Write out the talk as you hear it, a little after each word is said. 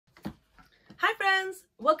Hi friends,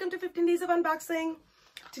 welcome to 15 days of unboxing.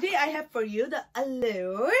 Today I have for you the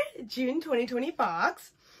Allure June 2020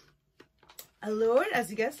 box. Allure,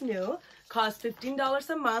 as you guys know, costs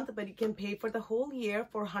 $15 a month, but you can pay for the whole year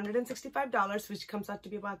for $165, which comes out to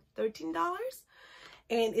be about $13.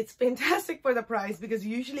 And it's fantastic for the price because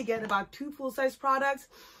you usually get about 2 full-size products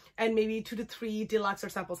and maybe 2 to 3 deluxe or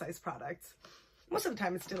sample-size products. Most of the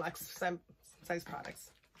time it's deluxe size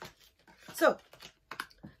products. So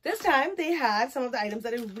this time they had some of the items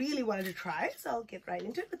that I really wanted to try, so I'll get right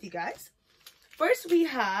into it with you guys. First we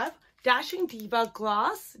have Dashing Diva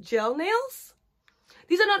Gloss Gel Nails.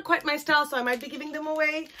 These are not quite my style, so I might be giving them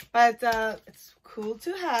away, but it's cool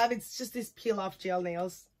to have. It's just these peel-off gel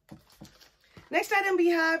nails. Next item we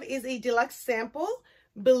have is a deluxe sample,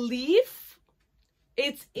 Believe.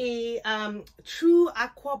 It's a true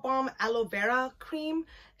Aqua Bomb aloe vera cream,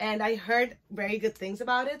 and I heard very good things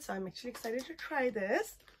about it, so I'm actually excited to try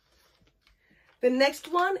this. The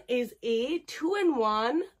next one is a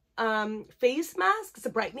 2-in-1 face mask. It's a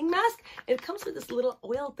brightening mask. It comes with this little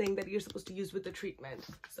oil thing that you're supposed to use with the treatment.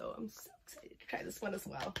 So I'm so excited to try this one as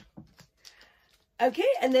well. Okay,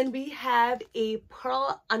 and then we have a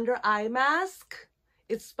pearl under eye mask.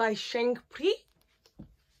 It's by Shangpree.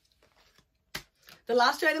 The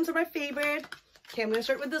last two items are my favorite. Okay, I'm going to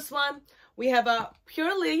start with this one. We have a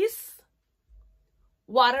Purlisse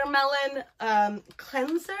watermelon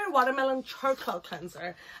cleanser, watermelon charcoal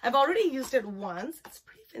cleanser. I've already used it once. It's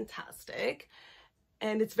pretty fantastic.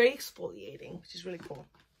 And it's very exfoliating, which is really cool.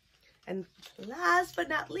 And last but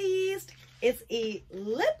not least, it's a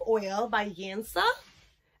lip oil by Yensa.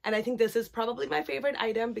 And I think this is probably my favorite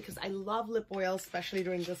item because I love lip oil, especially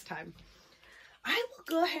during this time. I will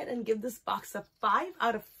go ahead and give this box a 5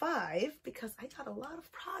 out of 5 because I got a lot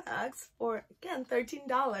of products for, again,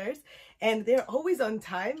 $13. And they're always on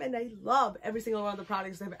time. And I love every single one of the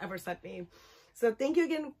products they've ever sent me. So thank you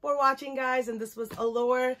again for watching, guys. And this was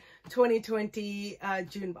Allure 2020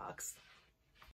 June box.